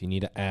easy. If you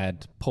need to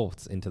add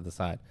ports into the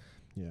side,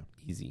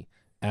 easy.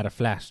 Add a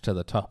flash to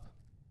the top.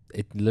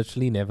 It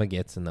literally never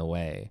gets in the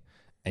way,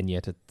 and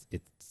yet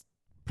it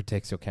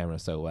protects your camera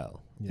so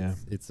well. Yeah.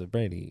 It's a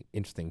really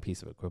interesting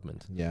piece of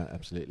equipment. Yeah,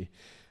 absolutely.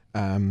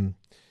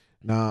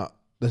 Now,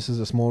 this is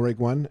a small rig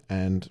one,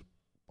 and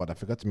what I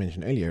forgot to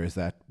mention earlier is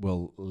that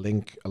we'll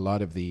link a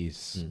lot of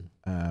these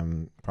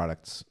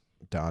products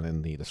down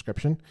in the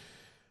description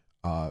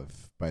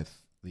of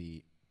both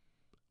the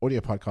audio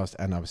podcast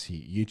and obviously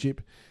YouTube.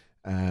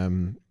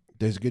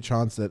 There's a good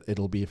chance that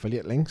it'll be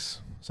affiliate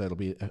links, so it'll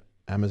be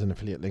Amazon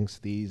affiliate links.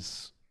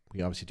 These,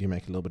 we obviously do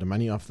make a little bit of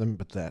money off them,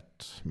 but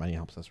that money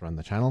helps us run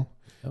the channel,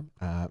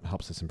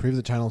 helps us improve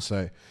the channel.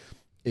 So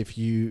if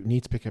you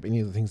need to pick up any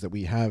of the things that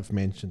we have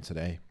mentioned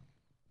today,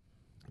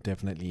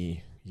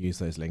 definitely use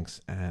those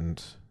links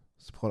and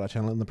support our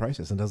channel in the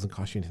process. And it doesn't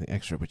cost you anything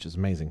extra, which is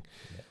amazing.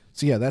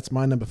 So yeah, that's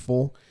my number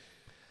 4,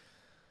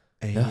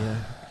 a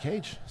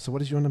cage. So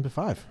what is your number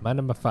 5? My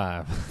number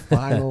 5.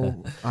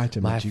 Final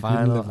item. My that you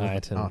final couldn't live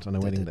item. out on a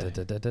wedding day.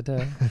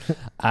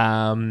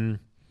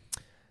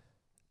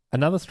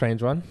 Another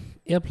strange one,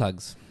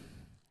 earplugs.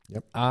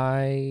 Yep.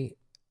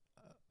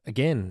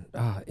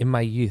 In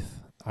my youth,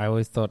 I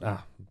always thought,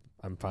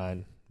 I'm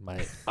fine.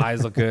 My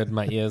eyes are good.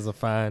 My ears are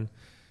fine.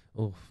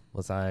 Oh,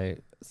 was I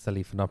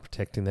silly for not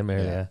protecting them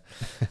earlier?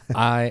 Yeah.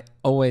 I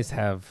always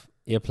have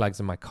earplugs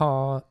in my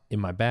car, in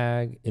my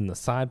bag, in the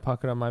side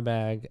pocket of my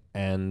bag,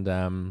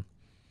 and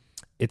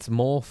it's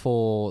more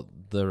for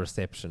the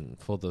reception,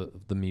 for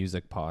the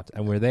music part,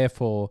 and we're there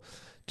for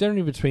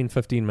generally between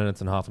 15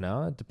 minutes and half an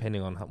hour,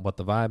 depending on what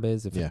the vibe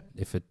is.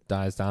 If it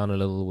dies down a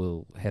little,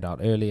 we'll head out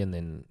early, and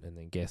then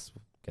guests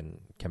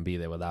can be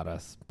there without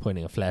us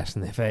pointing a flash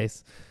in their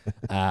face.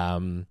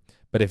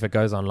 But if it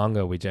goes on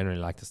longer, we generally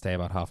like to stay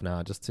about half an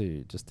hour just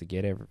to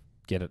get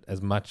it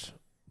as much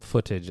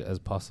footage as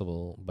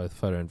possible, both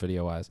photo and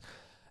video wise.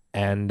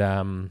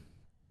 And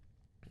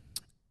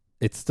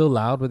it's still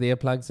loud with the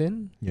earplugs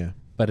in. Yeah.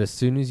 But as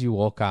soon as you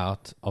walk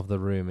out of the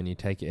room and you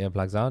take your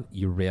earplugs out,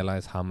 you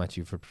realize how much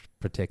you've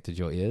protected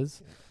your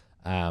ears.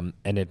 And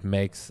it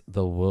makes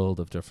the world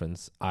of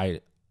difference.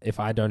 If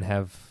I don't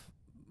have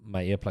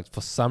my earplugs,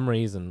 for some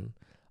reason,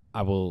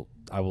 I will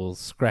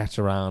scratch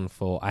around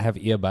I have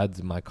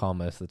earbuds in my car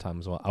most of the time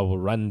as well. I will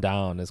run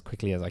down as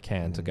quickly as I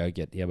can to go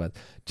get earbuds.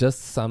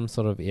 Just some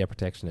sort of ear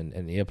protection,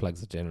 and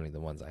earplugs are generally the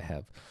ones I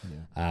have.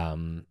 Yeah.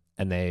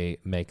 And they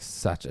make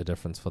such a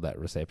difference for that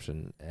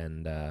reception.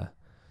 And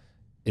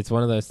it's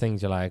one of those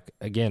things you're like,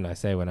 again, I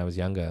say when I was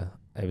younger,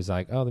 I was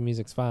like, oh, the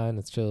music's fine,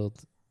 it's chilled.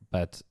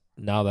 But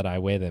now that I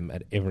wear them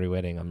at every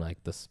wedding, I'm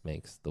like, this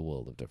makes the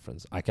world of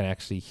difference. I can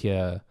actually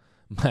hear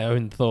my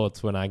own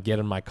thoughts when I get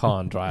in my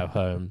car and drive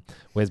home,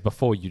 whereas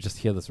before you just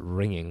hear this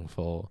ringing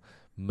for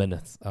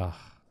minutes.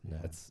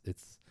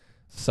 It's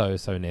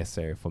so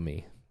necessary for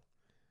me.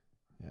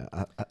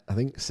 Yeah, I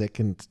think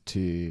second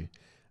to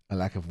a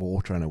lack of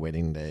water on a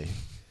wedding day,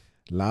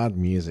 loud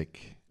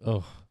music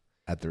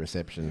at the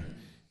reception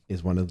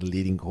is one of the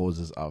leading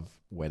causes of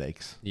wet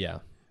aches. Yeah.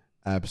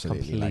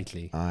 Absolutely.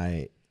 Completely.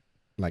 I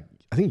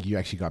think you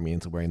actually got me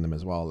into wearing them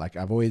as well. Like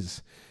I've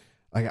always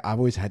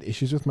had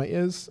issues with my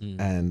ears,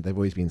 and they've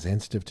always been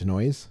sensitive to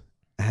noise,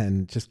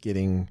 and just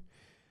being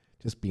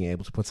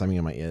able to put something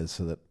in my ears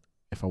so that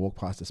if I walk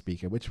past a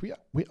speaker, which we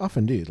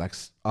often do, like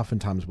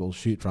oftentimes we'll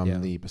shoot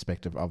from the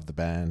perspective of the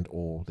band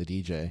or the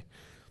DJ,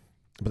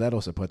 but that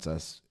also puts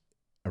us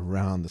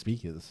around the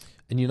speakers.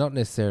 And you're not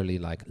necessarily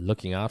like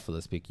looking out for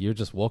the speaker. You're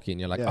just walking.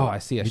 You're like, I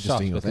see a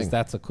shot because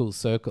that's a cool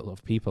circle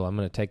of people. I'm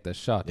going to take this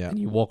shot. Yeah. And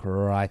you walk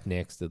right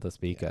next to the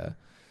speaker.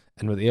 Yeah.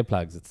 And with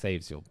earplugs, it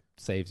saves you.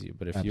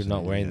 But if you're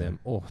not wearing them,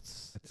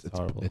 it's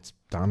horrible. It's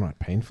downright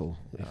painful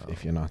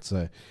if you're not.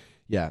 So,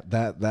 yeah,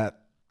 that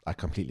I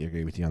completely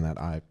agree with you on that.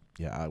 I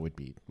would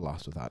be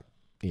lost without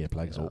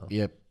earplugs or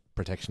ear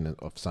protection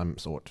of some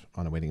sort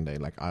on a wedding day.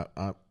 Like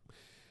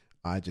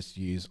I just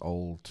use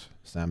old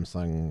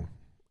Samsung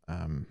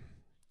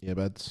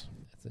earbuds.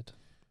 That's it.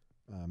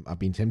 I've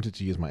been tempted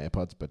to use my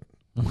AirPods, but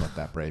I'm not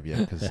that brave yet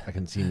because I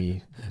can see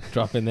me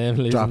dropping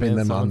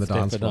them on the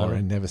dance floor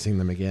and never seeing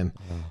them again.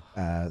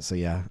 So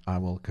yeah, I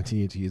will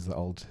continue to use the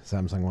old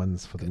Samsung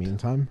ones for the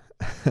meantime.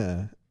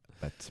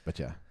 but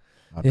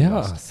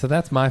yeah. So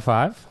that's my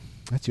 5.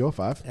 That's your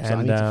 5. So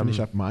I need to finish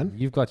up mine.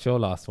 You've got your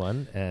last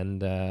one,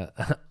 and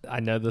I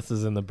know this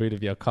is in the boot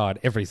of your card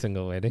every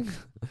single wedding.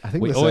 I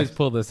think we always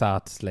pull this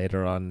out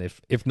later on,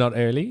 if not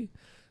early.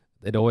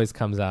 It always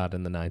comes out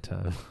in the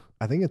nighttime.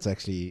 I think it's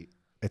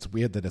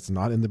weird that it's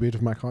not in the boot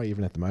of my car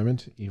even at the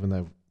moment, even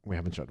though we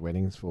haven't shot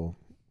weddings for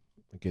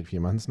a good few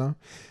months now.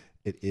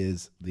 It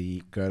is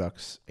the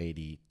Godox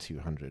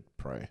 8200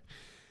 Pro.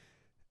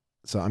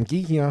 So I'm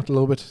geeking out a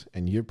little bit,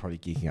 and you're probably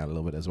geeking out a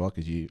little bit as well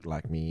because you,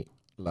 like me,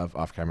 love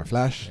off-camera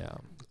flash. Yeah.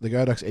 The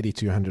Godox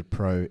 8200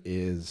 Pro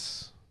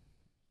is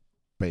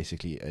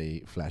basically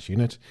a flash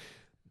unit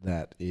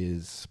that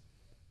is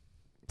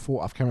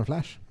for off-camera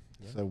flash.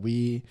 Yeah. So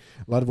a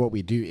lot of what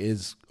we do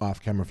is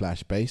off-camera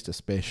flash based,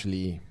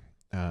 especially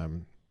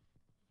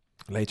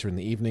later in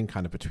the evening,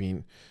 kind of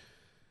between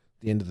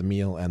the end of the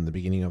meal and the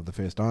beginning of the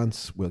first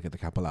dance. We'll get the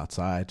couple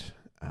outside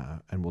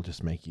and we'll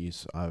just make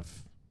use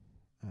of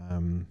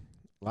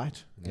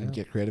light and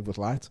get creative with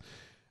light.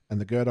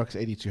 And the Godox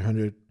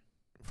 8200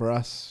 for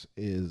us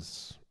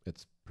it's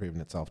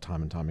proven itself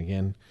time and time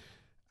again.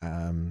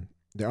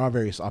 There are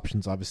various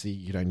options. Obviously,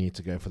 you don't need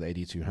to go for the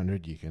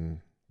 8200. You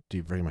can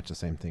do very much the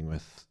same thing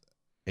with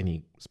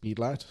any speed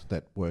light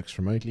that works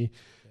remotely,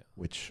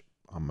 which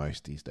on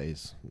most these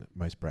days,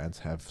 most brands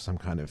have some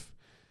kind of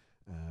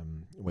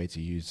way to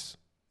use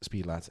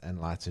speed lights and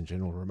lights in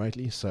general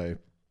remotely. So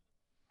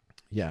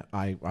yeah,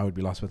 I would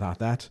be lost without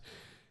that.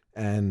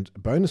 And a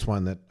bonus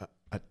one that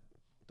I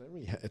don't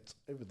really it's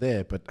over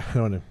there, but I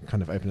don't want to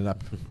kind of open it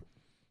up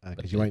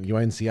because you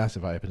won't see us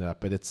if I open it up.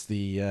 But it's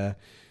the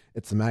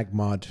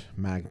Magmod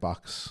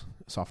Magbox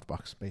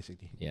softbox,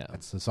 basically. Yeah,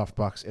 it's the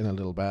softbox in a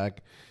little bag,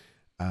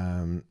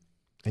 and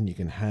you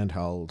can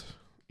handhold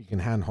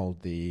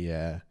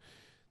the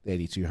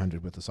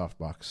 8200 with the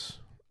softbox.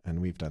 And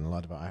we've done a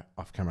lot of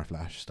off-camera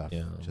flash stuff,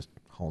 just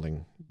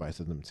holding both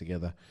of them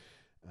together.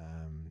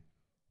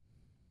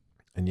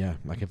 And yeah,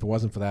 like if it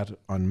wasn't for that,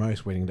 on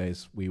most wedding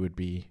days we would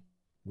be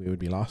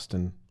lost,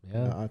 and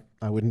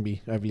I wouldn't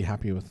be overly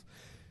happy with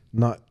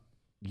not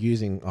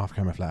using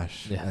off-camera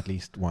flash at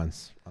least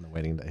once on a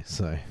wedding day.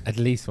 So at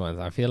least once.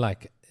 I feel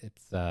like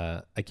it's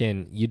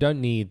again, you don't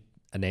need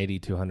an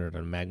 8200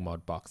 and a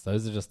Magmod box.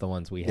 Those are just the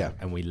ones we have,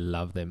 and we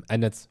love them.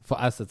 And it's for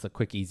us, it's a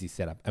quick, easy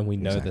setup, and we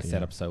know the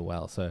setup so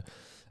well. So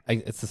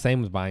it's the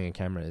same with buying a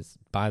camera. Is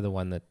buy the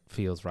one that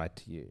feels right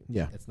to you.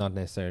 Yeah, it's not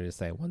necessarily to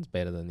say one's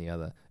better than the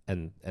other.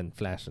 And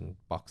flash and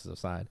boxes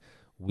aside,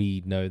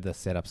 we know the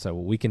setup so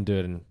we can do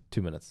it in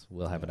 2 minutes.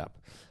 We'll have it up.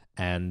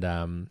 And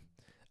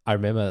I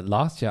remember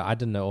last year I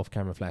didn't know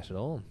off-camera flash at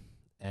all.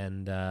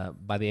 And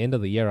by the end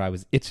of the year, I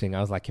was itching.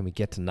 I was like, can we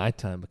get to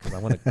nighttime? Because I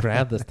want to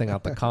grab this thing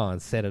out the car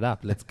and set it up.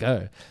 Let's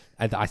go.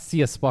 And I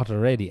see a spot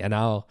already. And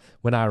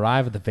when I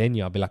arrive at the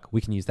venue, I'll be like,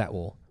 we can use that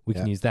wall. We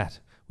can use that.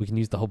 We can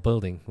use the whole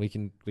building. We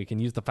can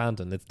use the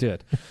fountain. Let's do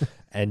it.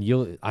 And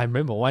I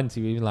remember once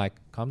you were even like,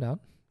 calm down.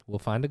 We'll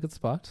find a good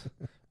spot.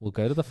 We'll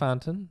go to the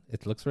fountain.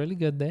 It looks really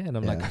good there. And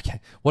I'm like,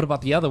 okay, what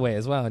about the other way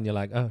as well? And you're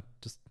like, oh,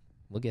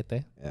 we'll get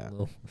there. Yeah.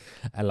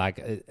 And like,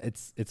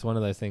 it's one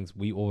of those things,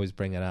 we always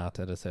bring it out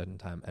at a certain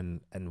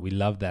time. And we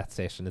love that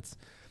session.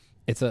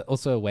 It's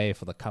also a way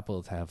for the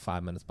couple to have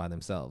 5 minutes by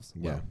themselves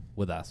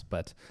with us.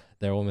 But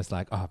they're almost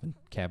like, oh,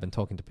 I've been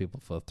talking to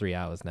people for 3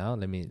 hours now.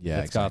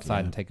 Let's go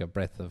outside and take a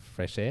breath of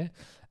fresh air.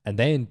 And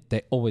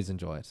they always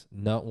enjoy it.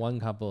 Not one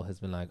couple has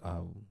been like,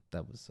 oh,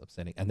 that was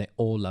upsetting. And they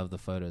all love the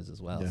photos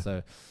as well. Yeah.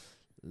 So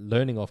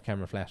learning off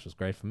camera flash was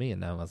great for me.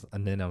 And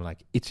then I'm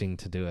like itching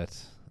to do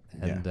it.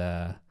 And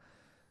that's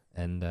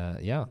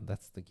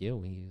the gear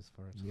we use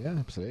for it. Yeah,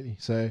 absolutely.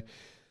 So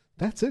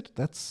that's it.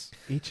 That's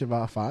each of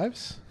our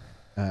 5s.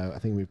 I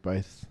think we've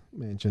both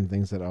mentioned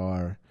things that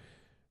are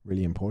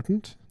really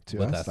important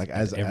to us. Like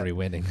as every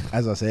wedding.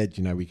 As I said,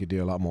 we could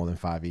do a lot more than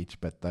 5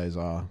 each, but those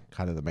are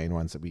kind of the main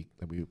ones that we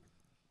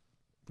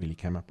really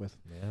came up with.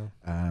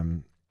 Yeah.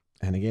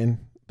 And again,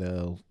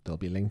 they'll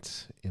be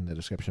linked in the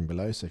description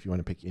below. So if you want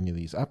to pick any of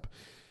these up,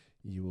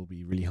 you will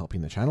be really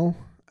helping the channel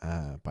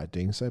by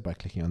doing so, by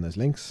clicking on those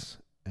links.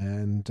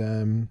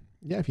 And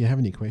if you have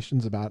any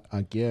questions about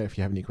our gear, if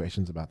you have any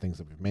questions about things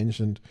that we've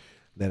mentioned,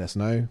 let us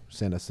know.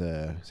 Send us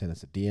a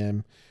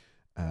DM,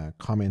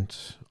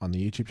 comment on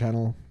the YouTube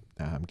channel,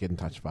 get in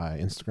touch via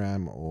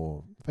Instagram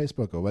or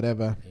Facebook or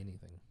whatever. Anything.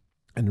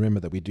 And remember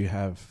that we do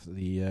have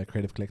the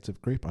Creative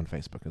Collective group on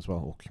Facebook as well,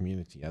 or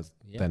community as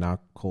they now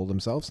call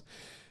themselves.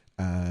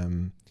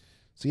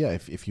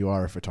 If you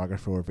are a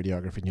photographer or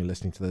videographer and you're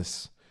listening to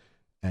this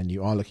and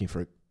you are looking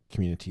for a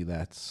community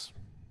that's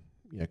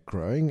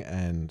growing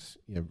and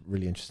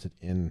really interested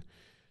in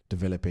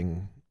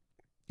developing,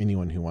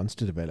 anyone who wants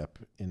to develop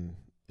in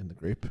the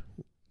group,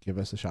 give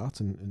us a shout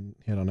and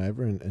head on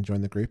over and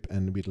join the group,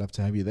 and we'd love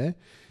to have you there.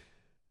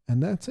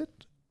 And that's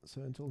it.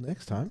 So until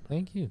next time.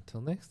 Thank you. Till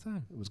next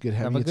time. It was good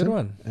having you. Have a good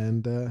one.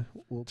 And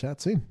we'll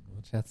chat soon.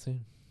 We'll chat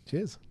soon.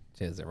 Cheers.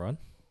 Cheers, everyone.